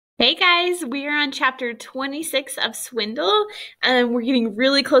Hey guys, we are on chapter 26 of Swindle. We're getting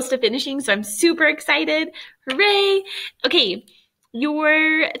really close to finishing, so I'm super excited. Hooray! Okay,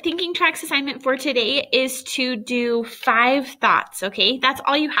 your thinking tracks assignment for today is to do 5 thoughts, okay? That's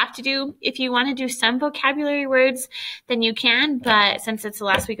all you have to do. If you want to do some vocabulary words, then you can, but since it's the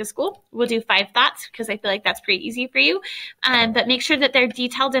last week of school, we'll do 5 thoughts because I feel like that's pretty easy for you. But make sure that they're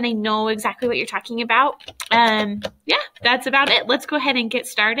detailed and I know exactly what you're talking about. Yeah, that's about it. Let's go ahead and get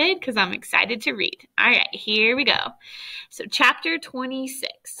started because I'm excited to read. All right, here we go. So chapter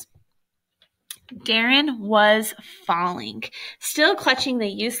 26. Darren was falling, still clutching the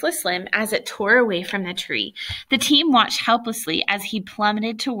useless limb as it tore away from the tree. The team watched helplessly as he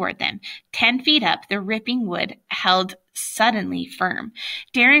plummeted toward them. 10 feet up, the ripping wood held suddenly firm.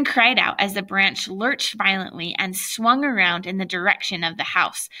 Darren cried out as the branch lurched violently and swung around in the direction of the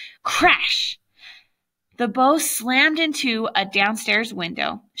house. Crash! The bow slammed into a downstairs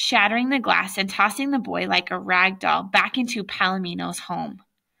window, shattering the glass and tossing the boy like a rag doll back into Palomino's home.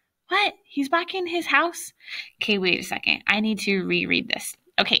 What? He's back in his house? Okay, wait a second. I need to reread this.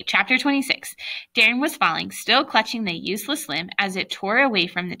 Okay, chapter 26. Darren was falling, still clutching the useless limb as it tore away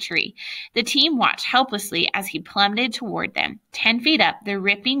from the tree. The team watched helplessly as he plummeted toward them. 10 feet up, the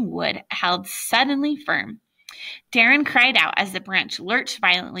ripping wood held suddenly firm. Darren cried out as the branch lurched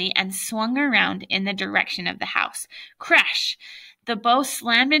violently and swung around in the direction of the house. Crash! The bow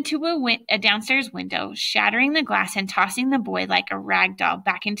slammed into a downstairs window, shattering the glass and tossing the boy like a rag doll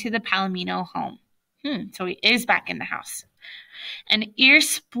back into the Palomino home. So he is back in the house. An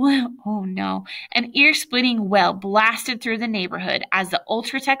ear-splitting wail blasted through the neighborhood as the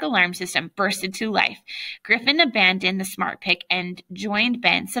Ultratech alarm system burst into life. Griffin abandoned the smart pick and joined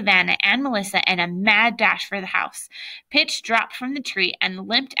Ben, Savannah, and Melissa in a mad dash for the house. Pitch dropped from the tree and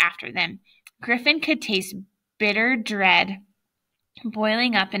limped after them. Griffin could taste bitter dread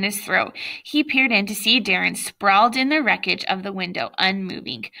boiling up in his throat. He peered in to see Darren sprawled in the wreckage of the window,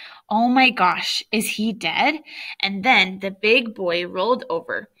 unmoving. Oh my gosh, is he dead? And then the big boy rolled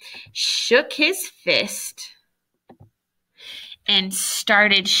over, shook his fist, and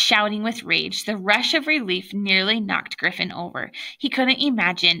started shouting with rage. The rush of relief nearly knocked Griffin over. He couldn't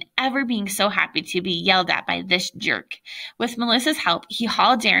imagine ever being so happy to be yelled at by this jerk. With Melissa's help, he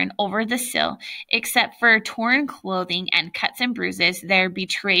hauled Darren over the sill. Except for torn clothing and cuts and bruises, their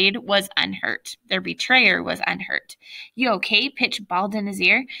betrayer was unhurt. You okay? Pitch bawled in his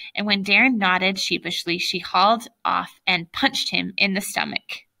ear, and when Darren nodded sheepishly, she hauled off and punched him in the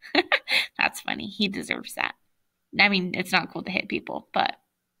stomach. That's funny. He deserves that. I mean, it's not cool to hit people, but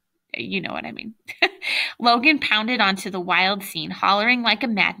you know what I mean. Logan pounded onto the wild scene, hollering like a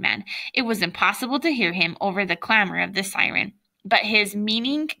madman. It was impossible to hear him over the clamor of the siren, but his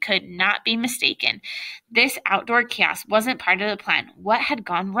meaning could not be mistaken. This outdoor chaos wasn't part of the plan. What had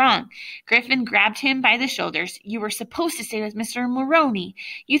gone wrong? Griffin grabbed him by the shoulders. You were supposed to stay with Mr. Maroney.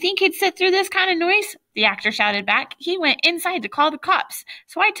 You think he'd sit through this kind of noise? The actor shouted back. He went inside to call the cops,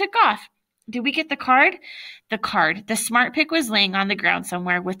 so I took off. Did we get the card? The card. The smart pick was laying on the ground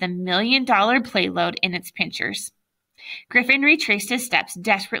somewhere with $1 million payload in its pinchers. Griffin retraced his steps,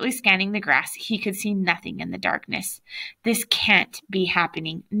 desperately scanning the grass. He could see nothing in the darkness. This can't be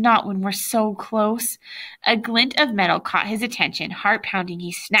happening. Not when we're so close. A glint of metal caught his attention. Heart pounding,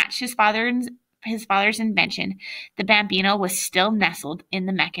 he snatched his father's invention. The Bambino was still nestled in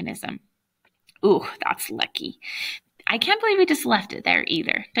the mechanism. Ooh, that's lucky. I can't believe we just left it there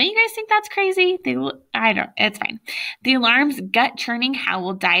either. Don't you guys think that's crazy? It's fine. The alarm's gut-churning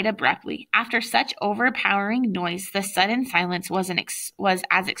howl died abruptly. After such overpowering noise, the sudden silence was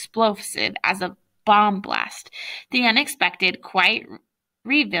as explosive as a bomb blast. The unexpected quiet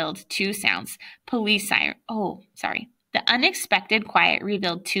revealed two sounds. The unexpected quiet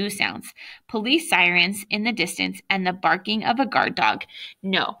revealed two sounds. Police sirens in the distance and the barking of a guard dog.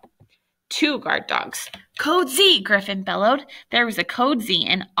 No. 2 guard dogs. Code Z, Griffin bellowed. There was a code Z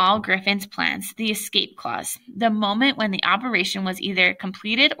in all Griffin's plans, the escape clause, the moment when the operation was either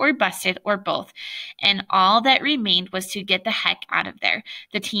completed or busted or both, and all that remained was to get the heck out of there.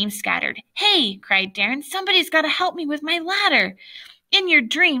 The team scattered. Hey, cried Darren, somebody's got to help me with my ladder. In your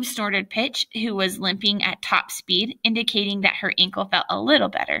dream, snorted Pitch, who was limping at top speed, indicating that her ankle felt a little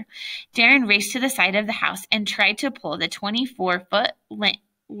better. Darren raced to the side of the house and tried to pull the 24-foot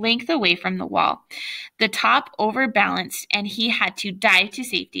length away from the wall. The top overbalanced, and he had to dive to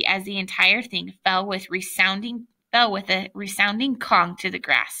safety as the entire thing fell with a resounding cong to the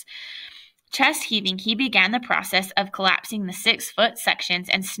grass. Chest heaving, he began the process of collapsing the 6-foot sections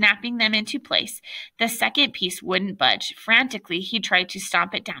and snapping them into place. The second piece wouldn't budge. Frantically, he tried to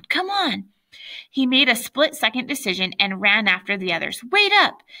stomp it down. Come on! He made a split-second decision and ran after the others. Wait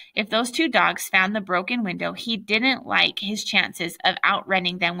up! If those two dogs found the broken window, he didn't like his chances of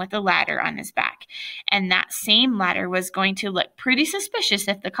outrunning them with a ladder on his back. And that same ladder was going to look pretty suspicious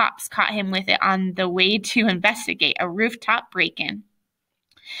if the cops caught him with it on the way to investigate a rooftop break-in.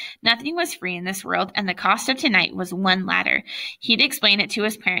 Nothing was free in this world, and the cost of tonight was one ladder. He'd explain it to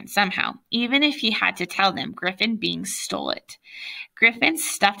his parents somehow, even if he had to tell them Griffin Bean stole it. Griffin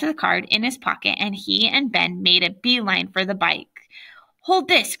stuffed the card in his pocket, and he and Ben made a beeline for the bike. Hold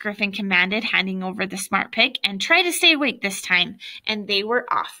this, Griffin commanded, handing over the smart pick, and try to stay awake this time. And they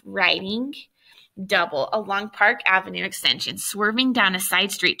were off, riding double along Park Avenue extension, swerving down a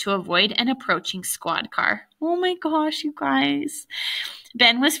side street to avoid an approaching squad car. Oh my gosh, you guys.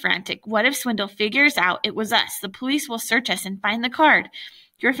 Ben was frantic. What if Swindle figures out it was us? The police will search us and find the card.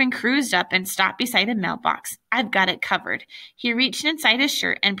 Griffin cruised up and stopped beside a mailbox. I've got it covered. He reached inside his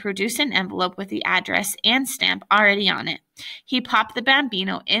shirt and produced an envelope with the address and stamp already on it. He popped the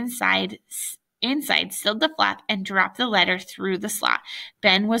Bambino inside, sealed the flap, and dropped the letter through the slot.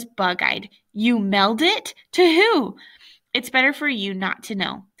 Ben was bug-eyed. You mailed it? To who? It's better for you not to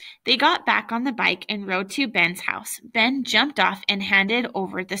know. They got back on the bike and rode to Ben's house. Ben jumped off and handed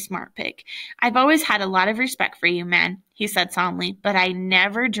over the smart pick. I've always had a lot of respect for you, man, he said solemnly, but I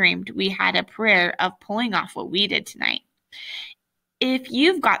never dreamed we had a prayer of pulling off what we did tonight. If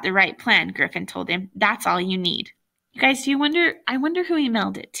you've got the right plan, Griffin told him, that's all you need. You guys, I wonder who he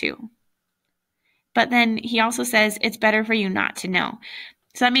mailed it to. But then he also says it's better for you not to know.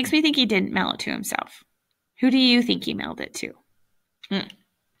 So that makes me think he didn't mail it to himself. Who do you think he mailed it to?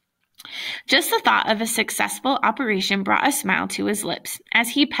 Just the thought of a successful operation brought a smile to his lips. As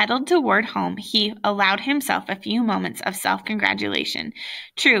he pedaled toward home, he allowed himself a few moments of self-congratulation.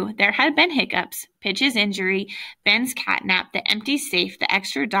 True, there had been hiccups, Pitch's injury, Ben's catnap, the empty safe, the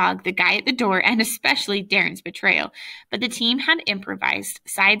extra dog, the guy at the door, and especially Darren's betrayal. But the team had improvised,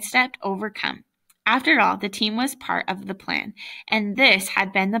 sidestepped, overcome. After all, the team was part of the plan, and this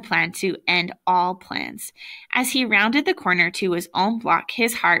had been the plan to end all plans. As he rounded the corner to his own block,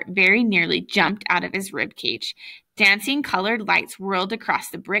 his heart very nearly jumped out of his ribcage. Dancing colored lights whirled across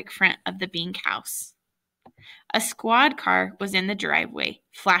the brick front of the Bink house. A squad car was in the driveway,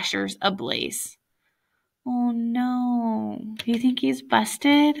 flashers ablaze. Oh no, do you think he's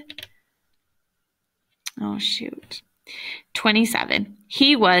busted? Oh shoot. 27.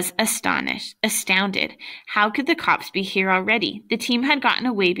 He was astounded. How could the cops be here already? The team had gotten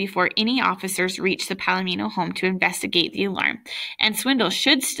away before any officers reached the Palomino home to investigate the alarm, and Swindle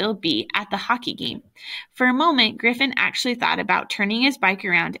should still be at the hockey game. For a moment, Griffin actually thought about turning his bike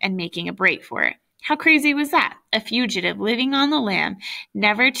around and making a break for it. How crazy was that? A fugitive living on the lam,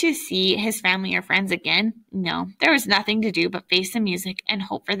 never to see his family or friends again? No, there was nothing to do but face the music and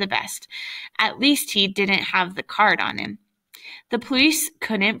hope for the best. At least he didn't have the card on him. The police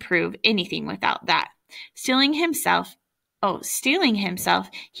couldn't prove anything without that. Stealing himself,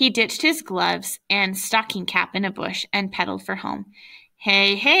 he ditched his gloves and stocking cap in a bush and pedaled for home.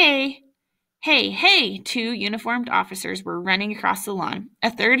 Hey, hey! Hey, hey! 2 uniformed officers were running across the lawn. A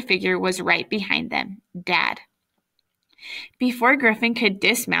third figure was right behind them. Dad. Before Griffin could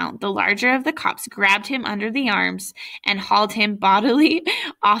dismount, the larger of the cops grabbed him under the arms and hauled him bodily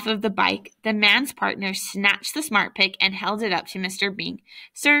off of the bike. The man's partner snatched the smart pick and held it up to Mr. Bing.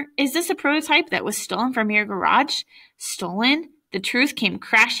 Sir, is this a prototype that was stolen from your garage? Stolen? The truth came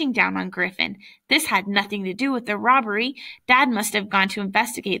crashing down on Griffin. This had nothing to do with the robbery. Dad must have gone to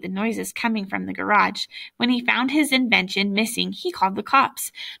investigate the noises coming from the garage. When he found his invention missing, he called the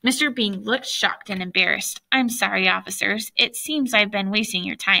cops. Mr. Bing looked shocked and embarrassed. I'm sorry, officers. It seems I've been wasting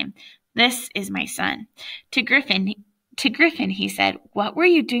your time. This is my son. To Griffin, he said, what were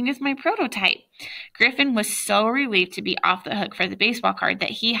you doing with my prototype? Griffin was so relieved to be off the hook for the baseball card that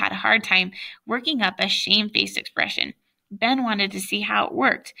he had a hard time working up a shamefaced expression. Ben wanted to see how it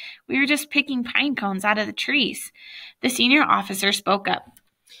worked. We were just picking pine cones out of the trees. The senior officer spoke up.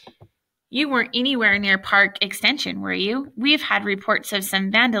 You weren't anywhere near Park Extension, were you? We've had reports of some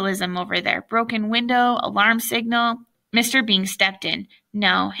vandalism over there. Broken window, alarm signal. Mr. Bing stepped in.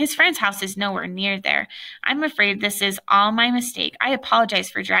 No, his friend's house is nowhere near there. I'm afraid this is all my mistake. I apologize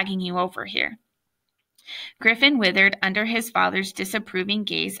for dragging you over here. Griffin withered under his father's disapproving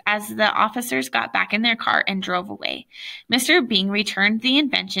gaze as the officers got back in their car and drove away. Mr. Bing returned the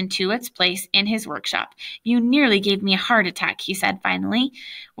invention to its place in his workshop. You nearly gave me a heart attack, he said finally.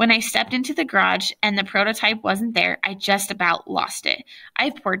 When I stepped into the garage and the prototype wasn't there, I just about lost it.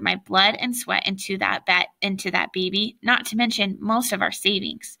 I've poured my blood and sweat into that baby, not to mention most of our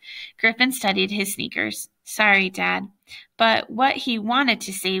savings. Griffin studied his sneakers. Sorry, Dad. But what he wanted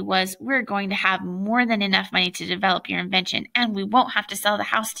to say was, we're going to have more than enough money to develop your invention, and we won't have to sell the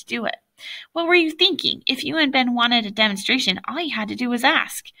house to do it. What were you thinking? If you and Ben wanted a demonstration, all you had to do was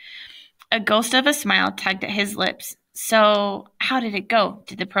ask. A ghost of a smile tugged at his lips. So, how did it go?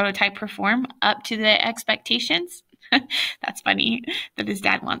 Did the prototype perform up to the expectations? That's funny that his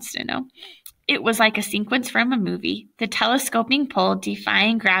dad wants to know. It was like a sequence from a movie, the telescoping pole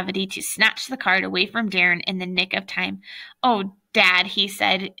defying gravity to snatch the card away from Darren in the nick of time. Oh, Dad, he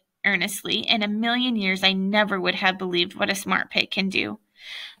said earnestly, in a million years I never would have believed what a smart pig can do.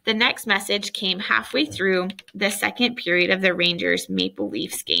 The next message came halfway through the second period of the Rangers' Maple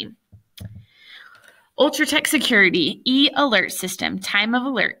Leafs game. Ultratech Security, E-Alert System, time of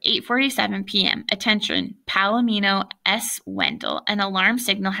alert, 8:47 p.m. Attention, Palomino S. Swindle. An alarm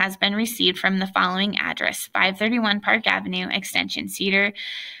signal has been received from the following address, 531 Park Avenue, extension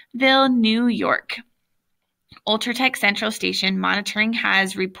Cedarville, New York. Ultratech Central Station monitoring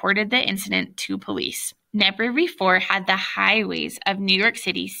has reported the incident to police. Never before had the highways of New York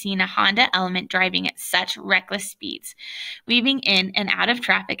City seen a Honda Element driving at such reckless speeds. Weaving in and out of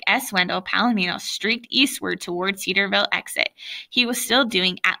traffic, S. Wendell Palomino streaked eastward toward Cedarville exit. He was still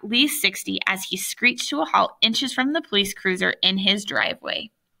doing at least 60 as he screeched to a halt inches from the police cruiser in his driveway.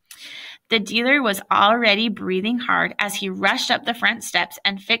 The dealer was already breathing hard as he rushed up the front steps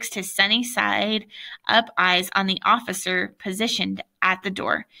and fixed his sunny side-up eyes on the officer positioned at the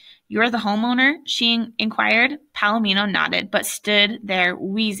door. You're the homeowner? She inquired. Palomino nodded, but stood there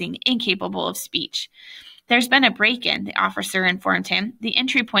wheezing, incapable of speech. There's been a break-in, the officer informed him. The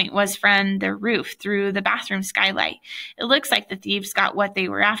entry point was from the roof through the bathroom skylight. It looks like the thieves got what they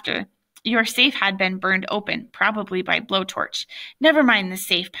were after. Your safe had been burned open, probably by blowtorch. Never mind the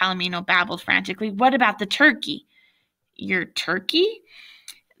safe, Palomino babbled frantically. What about the turkey? Your turkey?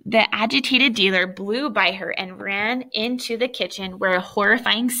 The agitated dealer blew by her and ran into the kitchen where a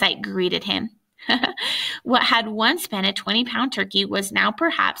horrifying sight greeted him. What had once been a 20-pound turkey was now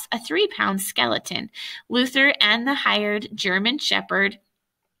perhaps a 3-pound skeleton. Luther and the hired German shepherd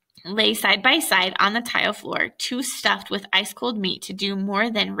lay side by side on the tile floor, too stuffed with ice-cold meat to do more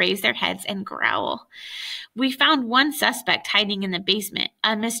than raise their heads and growl. We found one suspect hiding in the basement, a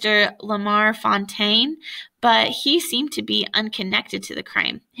Mr. Lamar Fontaine, but he seemed to be unconnected to the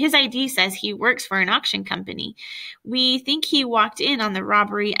crime. His ID says he works for an auction company. We think he walked in on the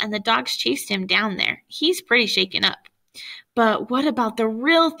robbery and the dogs chased him down there. He's pretty shaken up. But what about the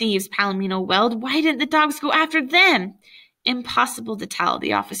real thieves? Palomino wailed. Why didn't the dogs go after them? Impossible to tell,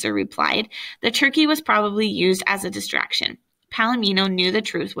 the officer replied. The turkey was probably used as a distraction. Palomino knew the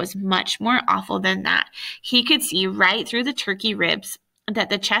truth was much more awful than that. He could see right through the turkey ribs that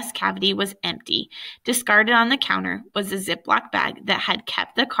the chest cavity was empty. Discarded on the counter was a Ziploc bag that had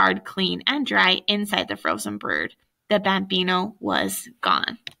kept the card clean and dry inside the frozen bird. The Bambino was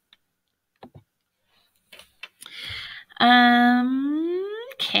gone.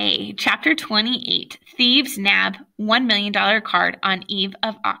 Okay, Chapter 28. Thieves nab $1 million card on eve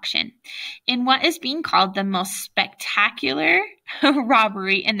of auction. In what is being called the most spectacular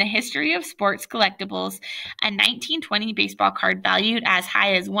robbery in the history of sports collectibles, a 1920 baseball card valued as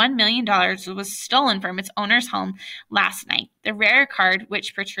high as $1 million was stolen from its owner's home last night. The rare card,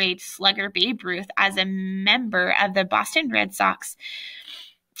 which portrayed slugger Babe Ruth as a member of the Boston Red Sox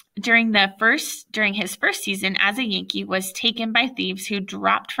during his first season as a Yankee, was taken by thieves who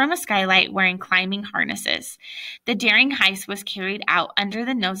dropped from a skylight wearing climbing harnesses. The daring heist was carried out under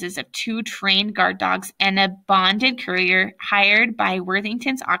the noses of 2 trained guard dogs and a bonded courier hired by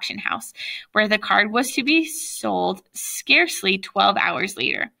Worthington's auction house, where the card was to be sold scarcely 12 hours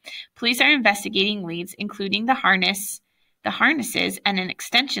later. Police are investigating leads, including the harnesses and an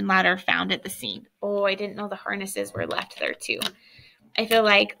extension ladder found at the scene. Oh, I didn't know the harnesses were left there too. I feel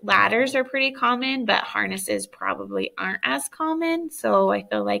like ladders are pretty common, but harnesses probably aren't as common. So I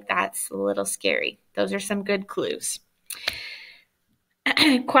feel like that's a little scary. Those are some good clues.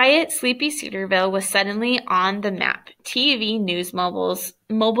 Quiet, sleepy Cedarville was suddenly on the map. TV news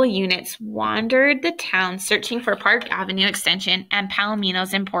mobile units wandered the town searching for Park Avenue Extension and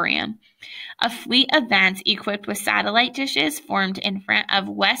Palomino's Emporium. A fleet of vans equipped with satellite dishes formed in front of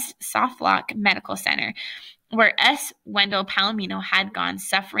West Suffolk Medical Center, where S. Wendell Palomino had gone,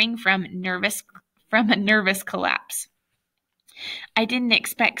 suffering from a nervous collapse. I didn't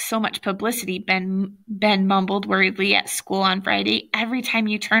expect so much publicity, Ben mumbled worriedly at school on Friday. Every time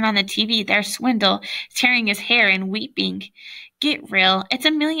you turn on the TV, there's Swindle tearing his hair and weeping. Get real. It's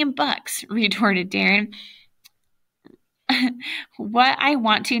 $1 million, retorted Darren. What I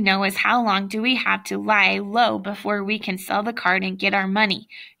want to know is how long do we have to lie low before we can sell the card and get our money?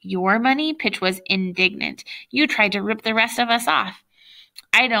 Your money? Pitch was indignant. You tried to rip the rest of us off.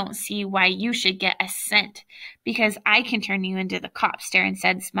 I don't see why you should get a cent. Because I can turn you into the cops, Darren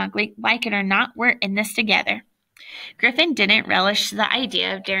said smugly. Like it or not, we're in this together. Griffin didn't relish the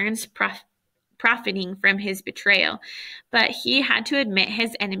idea of Darren's profiting from his betrayal, but he had to admit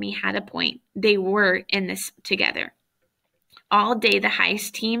his enemy had a point. They were in this together. All day the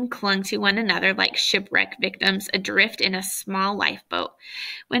heist team clung to one another like shipwreck victims adrift in a small lifeboat.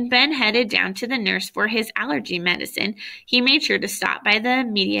 When Ben headed down to the nurse for his allergy medicine, he made sure to stop by the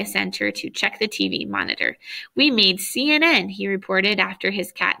media center to check the TV monitor. We made CNN, he reported after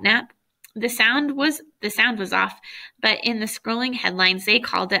his cat nap. The sound was off, but in the scrolling headlines they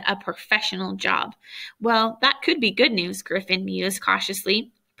called it a professional job. Well, that could be good news, Griffin mused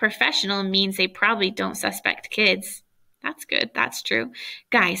cautiously. Professional means they probably don't suspect kids. That's good. That's true.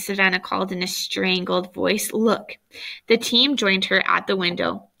 Guys, Savannah called in a strangled voice. Look. The team joined her at the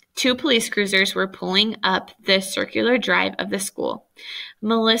window. 2 police cruisers were pulling up the circular drive of the school.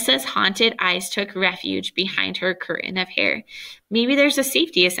 Melissa's haunted eyes took refuge behind her curtain of hair. Maybe there's a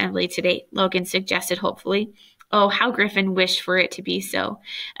safety assembly today, Logan suggested hopefully. Oh, how Griffin wished for it to be so.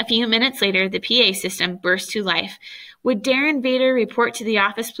 A few minutes later, the PA system burst to life. Would Darren Vader report to the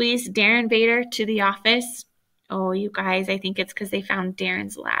office, please? Darren Vader to the office? Oh, you guys, I think it's because they found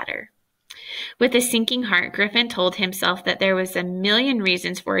Darren's ladder. With a sinking heart, Griffin told himself that there was a million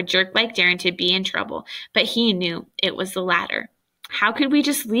reasons for a jerk like Darren to be in trouble, but he knew it was the ladder. How could we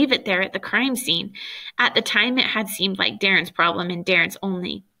just leave it there at the crime scene? At the time, it had seemed like Darren's problem and Darren's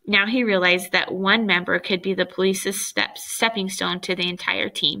only. Now he realized that one member could be the police's stepping stone to the entire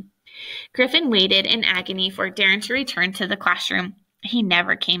team. Griffin waited in agony for Darren to return to the classroom. He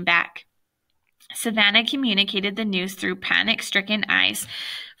never came back. Savannah communicated the news through panic-stricken eyes.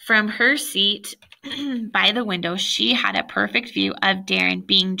 From her seat by the window, she had a perfect view of Darren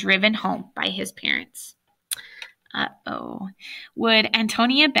being driven home by his parents. Uh-oh. Would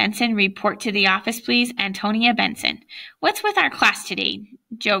Antonia Benson report to the office, please? Antonia Benson. What's with our class today?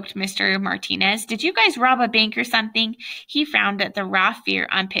 Joked Mr. Martinez. Did you guys rob a bank or something? He frowned at the raw fear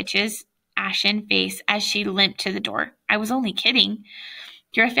on Pitch's ashen face as she limped to the door. I was only kidding.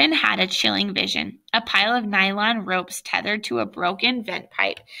 Griffin had a chilling vision, a pile of nylon ropes tethered to a broken vent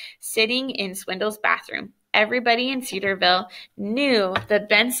pipe sitting in Swindle's bathroom. Everybody in Cedarville knew the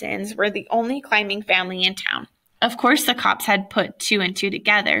Bensons were the only climbing family in town. Of course, the cops had put 2 and 2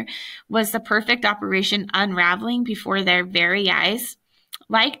 together. Was the perfect operation unraveling before their very eyes?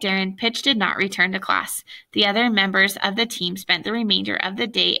 Like Darren, Pitch did not return to class. The other members of the team spent the remainder of the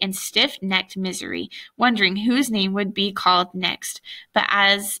day in stiff-necked misery, wondering whose name would be called next. But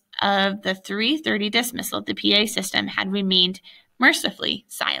as of the 3:30 dismissal, the PA system had remained mercifully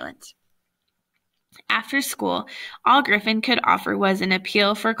silent. After school, all Griffin could offer was an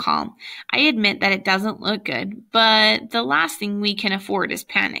appeal for calm. I admit that it doesn't look good, but the last thing we can afford is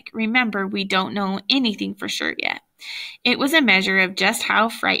panic. Remember, we don't know anything for sure yet. It was a measure of just how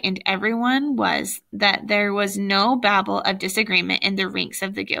frightened everyone was that there was no babble of disagreement in the ranks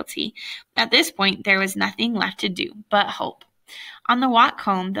of the guilty. At this point, there was nothing left to do but hope. On the walk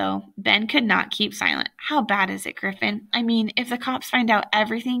home, though, Ben could not keep silent. How bad is it, Griffin? I mean, if the cops find out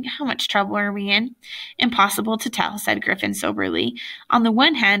everything, how much trouble are we in? Impossible to tell, said Griffin soberly. On the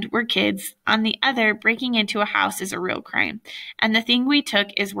one hand, we're kids. On the other, breaking into a house is a real crime. And the thing we took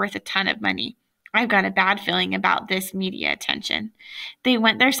is worth a ton of money. I've got a bad feeling about this media attention. They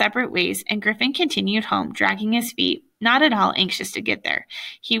went their separate ways, and Griffin continued home, dragging his feet, not at all anxious to get there.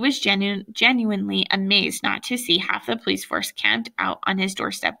 He was genuinely amazed not to see half the police force camped out on his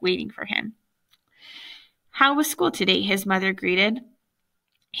doorstep waiting for him. How was school today? His mother greeted.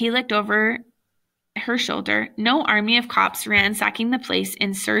 He looked over her shoulder. No army of cops ransacking the place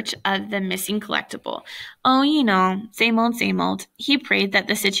in search of the missing collectible. Oh, you know, same old, same old. He prayed that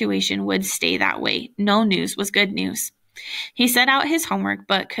the situation would stay that way. No news was good news. He set out his homework,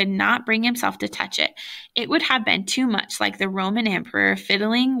 but could not bring himself to touch it. It would have been too much like the Roman emperor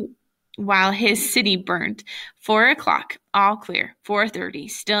fiddling while his city burned. 4 o'clock, all clear. 4:30,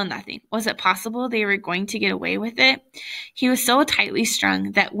 still nothing. Was it possible they were going to get away with it? He was so tightly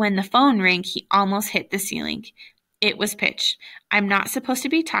strung that when the phone rang, he almost hit the ceiling. It was Pitch. I'm not supposed to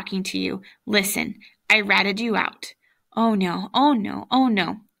be talking to you. Listen, I ratted you out. Oh no, oh no, oh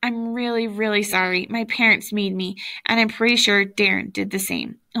no. I'm really, really sorry. My parents made me, and I'm pretty sure Darren did the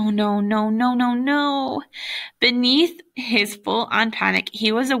same. Oh, no, no, no, no, no. Beneath his full-on panic,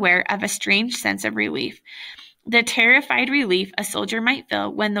 he was aware of a strange sense of relief. The terrified relief a soldier might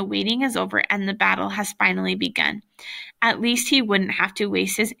feel when the waiting is over and the battle has finally begun. At least he wouldn't have to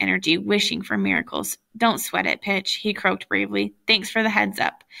waste his energy wishing for miracles. Don't sweat it, Pitch, he croaked bravely. Thanks for the heads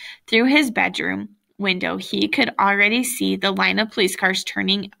up. Through his bedroom window, he could already see the line of police cars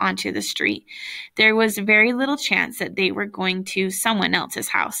turning onto the street. There was very little chance that they were going to someone else's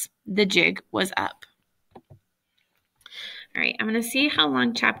house. The jig was up. All right, I'm going to see how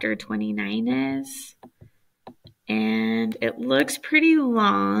long chapter 29 is. And it looks pretty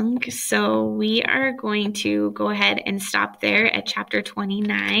long, so we are going to go ahead and stop there at chapter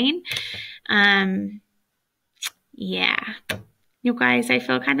 29. Yeah. You guys, I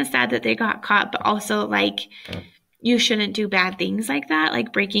feel kind of sad that they got caught, but also, like, you shouldn't do bad things like that,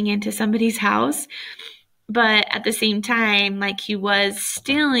 like breaking into somebody's house. But at the same time, like, he was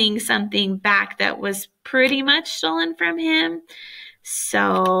stealing something back that was pretty much stolen from him.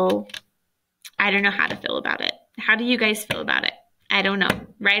 So I don't know how to feel about it. How do you guys feel about it? I don't know.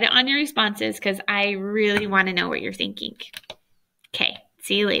 Write it on your responses because I really want to know what you're thinking. Okay,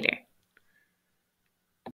 see you later.